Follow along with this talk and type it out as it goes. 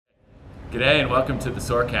G'day and welcome to the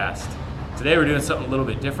Soarcast. Today we're doing something a little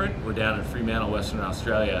bit different. We're down in Fremantle, Western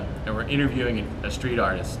Australia, and we're interviewing a street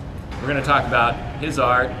artist. We're going to talk about his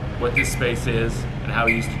art, what this space is, and how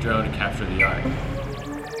he used a drone to capture the art.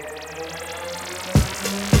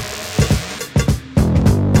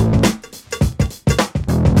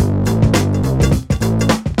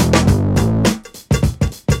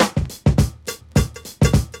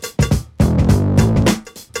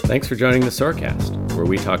 Thanks for joining the Soarcast, where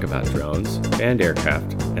we talk about drones, manned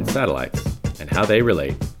aircraft, and satellites, and how they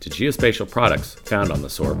relate to geospatial products found on the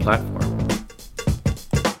Soar platform.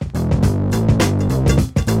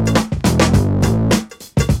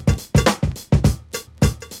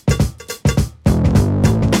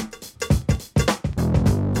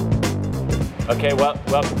 Okay, well,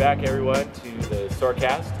 welcome back everyone to the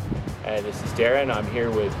Soarcast, and this is Darren. I'm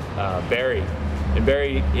here with Barry, and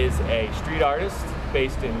Barry is a street artist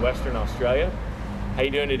based in Western Australia. How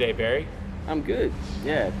you doing today, Barry? I'm good.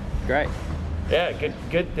 Yeah, great. Yeah,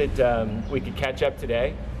 good that we could catch up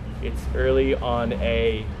today. It's early on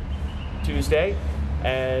a Tuesday,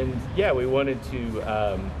 and yeah, we wanted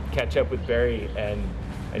to catch up with Barry and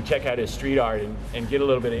check out his street art and get a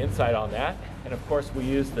little bit of insight on that. And of course, we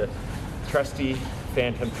use the trusty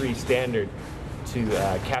Phantom 3 standard to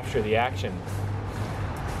capture the action.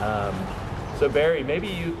 So Barry, maybe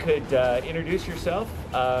you could introduce yourself.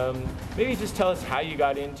 Maybe just tell us how you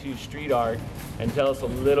got into street art and tell us a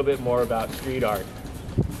little bit more about street art.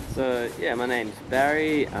 So yeah, my name's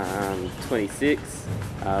Barry. I'm 26.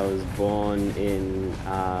 I was born in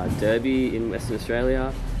Derby in Western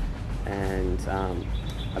Australia, and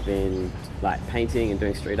I've been like painting and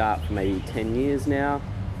doing street art for maybe 10 years now.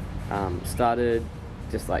 Started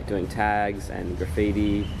just like doing tags and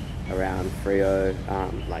graffiti around Freo,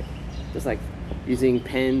 just like using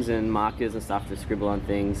pens and markers and stuff to scribble on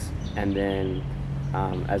things, and then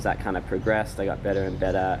as that kind of progressed, I got better and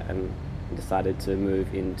better and decided to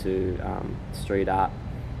move into street art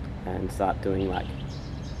and start doing like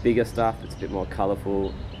bigger stuff that's a bit more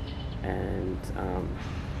colourful, and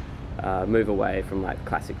move away from like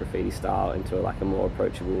classic graffiti style into like a more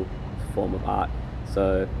approachable form of art.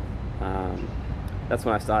 So that's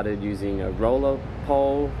when I started using a roller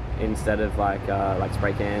pole instead of like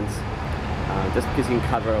spray cans, just because you can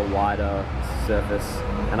cover a wider surface,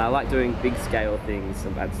 and I like doing big scale things,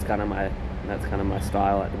 and that's kind of my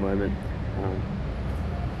style at the moment.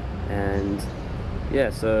 And yeah,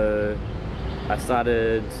 so I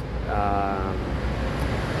started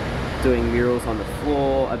doing murals on the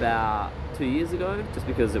floor about 2 years ago, just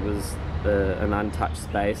because it was an untouched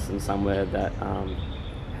space and somewhere that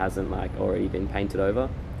hasn't like already been painted over.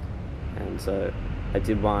 And so I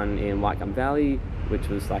did one in Waikam Valley, which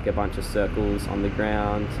was like a bunch of circles on the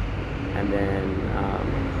ground, and then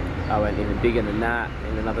I went even bigger than that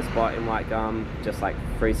in another spot in Waikam, just like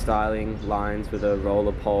freestyling lines with a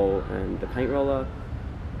roller pole and a paint roller.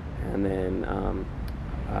 And then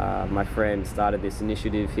my friend started this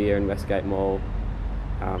initiative here in Westgate Mall,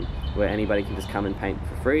 where anybody can just come and paint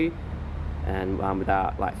for free and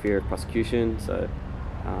without like fear of prosecution. So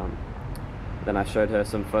then I showed her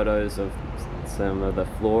some photos of some of the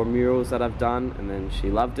floor murals that I've done, and then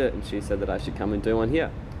she loved it and she said that I should come and do one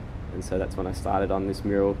here. And so that's when I started on this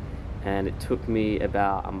mural, and it took me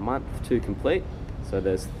about a month to complete. So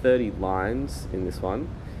there's 30 lines in this one,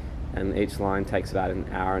 and each line takes about an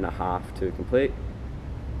hour and a half to complete.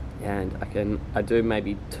 And I do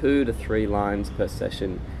maybe 2 to 3 lines per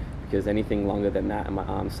session, because anything longer than that and my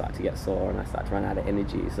arms start to get sore and I start to run out of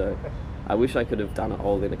energy. So I wish I could have done it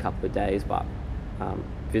all in a couple of days, but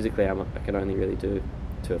physically I can only really do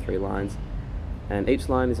 2 or 3 lines. And each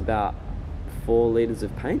line is about 4 litres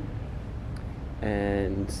of paint.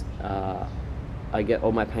 And I get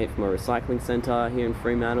all my paint from a recycling centre here in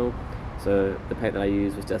Fremantle. So the paint that I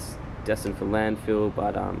use was just destined for landfill,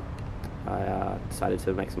 but I decided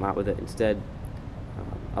to make some art with it instead.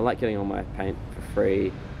 I like getting all my paint for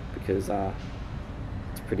free because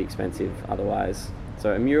it's pretty expensive otherwise.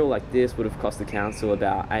 So a mural like this would have cost the council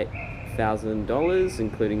about $8,000,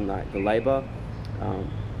 including like the labour.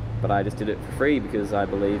 But I just did it for free because I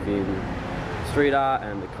believe in street art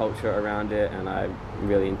and the culture around it, and I'm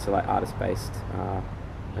really into like artist-based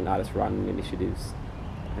and artist-run initiatives.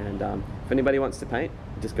 And if anybody wants to paint,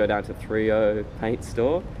 just go down to 30 Paint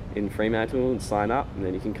Store in Fremantle and sign up, and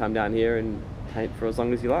then you can come down here and paint for as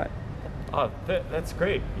long as you like. Oh, that's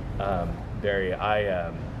great, Barry.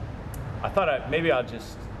 I thought maybe I'll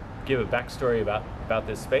just give a backstory about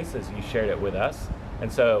this space as you shared it with us.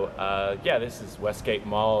 And so, yeah, this is Westgate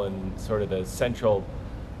Mall and sort of the central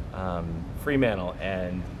Fremantle,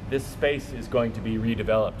 and this space is going to be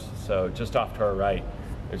redeveloped. So just off to our right,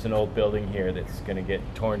 there's an old building here that's going to get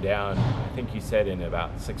torn down, I think you said in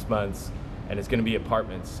about 6 months, and it's going to be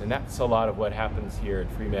apartments. And that's a lot of what happens here at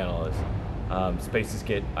Fremantle is spaces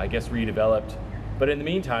get, I guess, redeveloped. But in the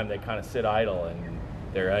meantime, they kind of sit idle and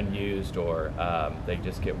they're unused, or they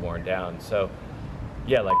just get worn down. So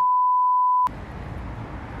yeah,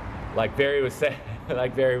 like Barry was saying,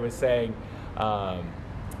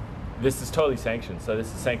 this is totally sanctioned. So this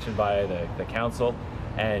is sanctioned by the council,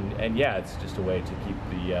 and yeah, it's just a way to keep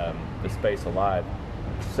the space alive.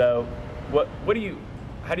 So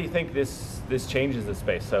how do you think this changes the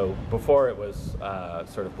space? So before it was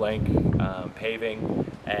sort of blank paving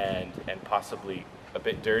and possibly a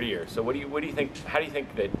bit dirtier. So what do you think? How do you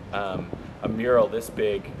think that a mural this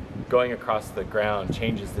big going across the ground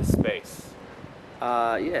changes this space?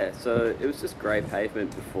 Yeah, so it was just grey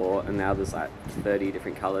pavement before, and now there's like 30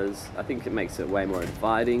 different colours. I think it makes it way more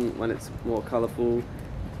inviting when it's more colourful,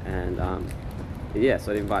 and yeah,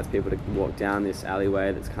 so it invites people to walk down this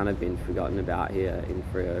alleyway that's kind of been forgotten about here in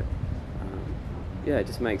Freo. Yeah, it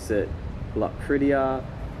just makes it a lot prettier,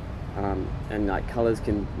 and like colours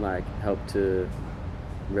can like help to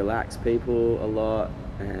relax people a lot,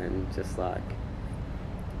 and just like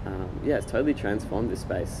yeah, it's totally transformed this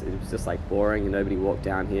space. It was just like boring and nobody walked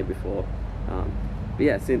down here before. But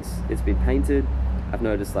yeah, since it's been painted, I've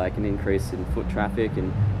noticed like an increase in foot traffic,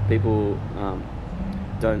 and people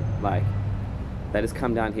they just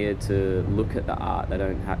come down here to look at the art. They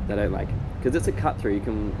don't like, because it's a cut through.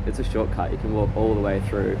 It's a shortcut. You can walk all the way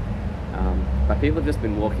through. But people have just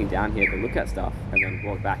been walking down here to look at stuff and then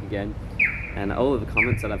walk back again. And all of the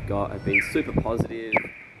comments that I've got have been super positive.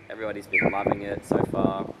 Everybody's been loving it so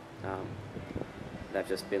far. They've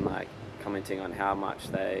just been like commenting on how much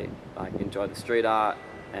they like enjoy the street art,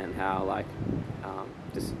 and how like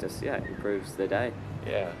just yeah, it improves their day.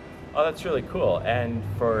 Yeah. Oh, that's really cool. And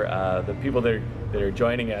for the people that are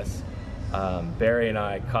joining us, Barry and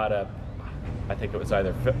I caught up, I think it was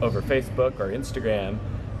either over Facebook or Instagram,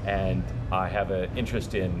 and I have an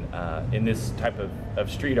interest in this type of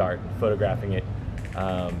street art, photographing it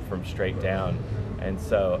from straight down. And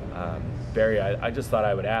so, Barry, I just thought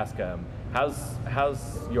I would ask, how's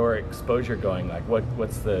your exposure going? Like,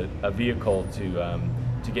 what's a vehicle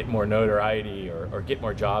to get more notoriety or get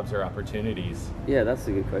more jobs or opportunities? Yeah, that's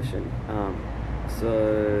a good question.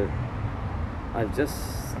 So I've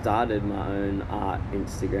just started my own art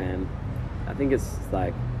Instagram. I think it's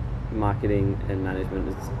like marketing and management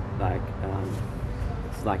is like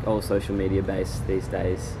it's like all social media based these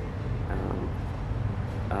days.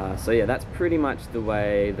 So yeah, that's pretty much the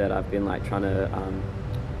way that I've been like trying to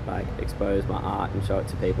like expose my art and show it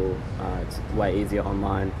to people. It's way easier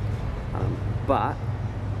online, but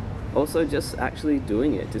also just actually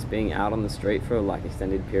doing it, just being out on the street for like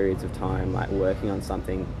extended periods of time, like working on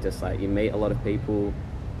something. Just like you meet a lot of people,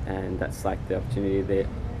 and that's like the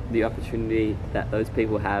opportunity that those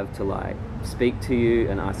people have to like speak to you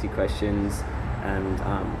and ask you questions, and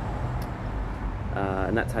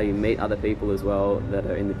that's how you meet other people as well that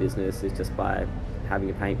are in the business, is just by having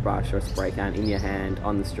a paintbrush or a spray can in your hand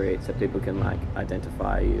on the street, so people can like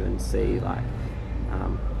identify you and see like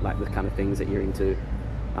the kind of things that you're into.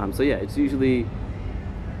 So yeah, it's usually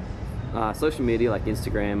social media like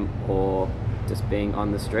Instagram, or just being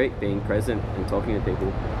on the street, being present and talking to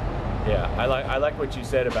people. Yeah, I like what you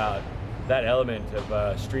said about that element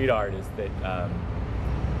of street art, is that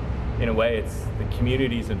in a way it's the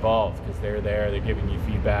community's involved, because they're there, they're giving you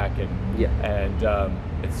feedback, and yeah, and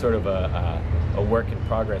it's sort of a work in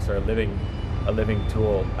progress, or a living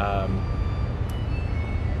tool.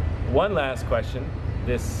 One last question.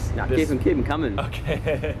 Keep them coming.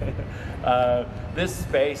 Okay. This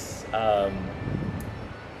space,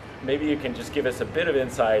 maybe you can just give us a bit of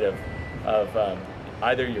insight of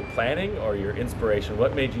either your planning or your inspiration.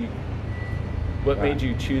 What made you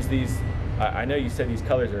choose these? I know you said these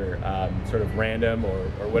colors are sort of random or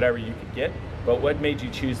whatever you could get, but what made you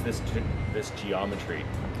choose this geometry?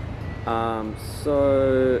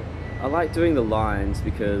 So I like doing the lines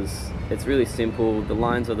because it's really simple. The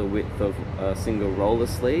lines are the width of a single roller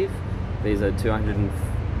sleeve. These are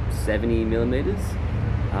 270 millimeters.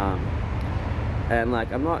 And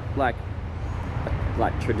like, I'm not like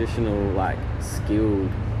traditional like skilled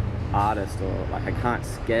artist, or like I can't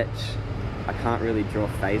sketch. I can't really draw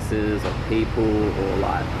faces or people or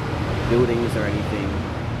like buildings or anything.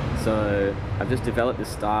 So I've just developed this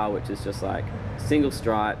style, which is just like single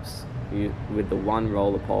stripes with the one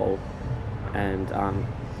roller pole, and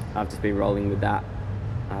I've just been rolling with that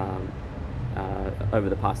over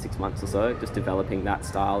the past 6 months or so, just developing that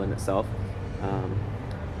style in itself.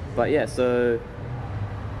 But yeah, so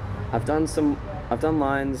I've done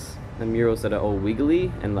lines the murals that are all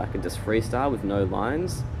wiggly and like are just freestyle with no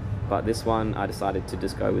lines. But this one I decided to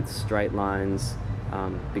just go with straight lines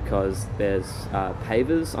because there's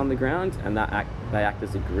pavers on the ground and they act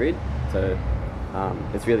as a grid. So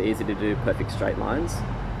it's really easy to do perfect straight lines.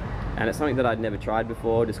 And it's something that I'd never tried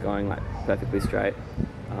before, just going like perfectly straight.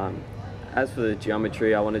 As for the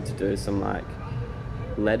geometry, I wanted to do some like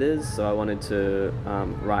letters, so I wanted to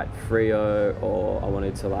write Frio, or I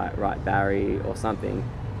wanted to like write Barry or something,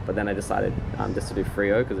 but then I decided just to do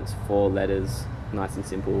Frio because it's 4 letters, nice and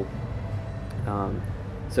simple.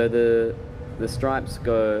 So the stripes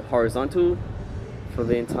go horizontal for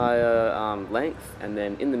the entire length, and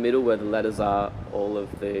then in the middle where the letters are, all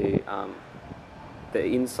of the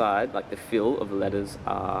inside, like the fill of the letters,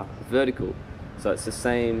 are vertical. So it's the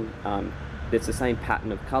same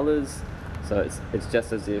pattern of colours. So it's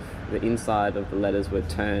just as if the inside of the letters were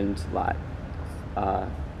turned like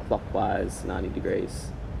clockwise 90 degrees.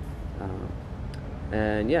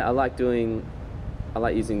 And yeah, I like using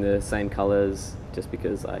the same colours just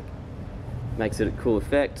because like makes it a cool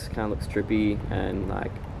effect, kind of looks trippy, and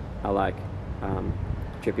like I like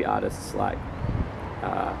trippy artists like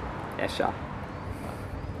Escher.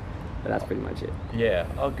 But that's pretty much it. Yeah,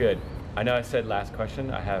 all good. I know I said last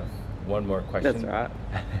question. I have one more question. That's all right.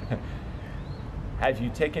 Have you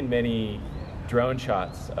taken many drone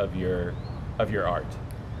shots of your art?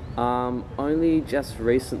 Only just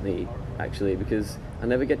recently, actually, because I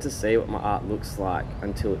never get to see what my art looks like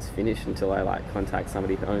until it's finished, until I like contact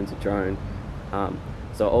somebody who owns a drone.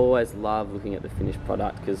 So I always love looking at the finished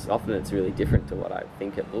product because often it's really different to what I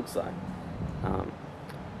think it looks like.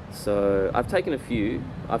 So I've taken a few.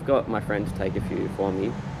 I've got my friend to take a few for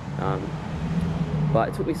me. But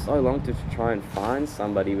it took me so long to try and find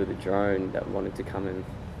somebody with a drone that wanted to come and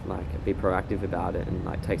like be proactive about it and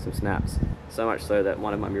like take some snaps. So much so that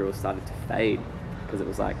one of my murals started to fade because it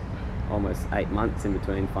was like almost 8 months in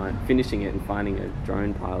between finishing it and finding a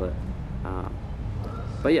drone pilot.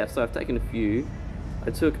 But yeah, so I've taken a few.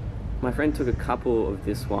 My friend took a couple of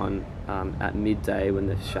this one at midday when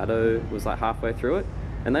the shadow was like halfway through it,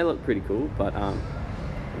 and they look pretty cool. But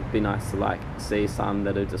it'd be nice to like see some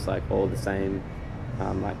that are just like all the same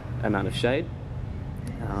like amount of shade.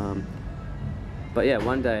 But yeah,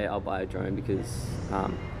 one day I'll buy a drone because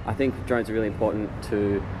I think drones are really important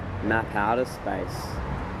to map out a space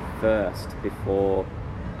first before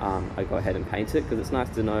I go ahead and paint it, because it's nice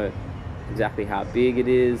to know exactly how big it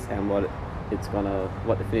is and what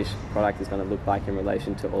the finished product is gonna look like in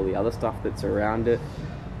relation to all the other stuff that's around it.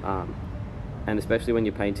 And especially when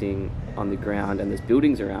you're painting on the ground and there's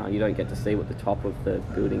buildings around, you don't get to see what the top of the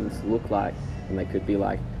buildings look like, and they could be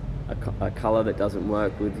like a color that doesn't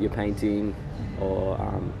work with your painting, or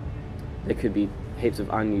there could be heaps of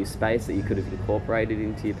unused space that you could have incorporated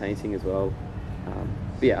into your painting as well.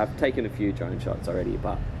 But yeah, I've taken a few drone shots already,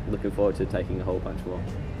 but looking forward to taking a whole bunch more.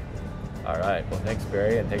 All right, well thanks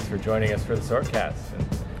Barry, and thanks for joining us for the Sortcast, and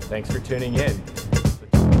thanks for tuning in.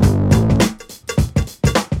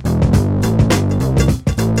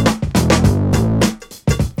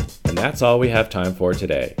 And that's all we have time for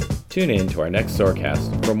today. Tune in to our next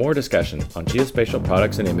Sortcast for more discussion on geospatial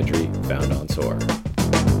products and imagery found on SOAR.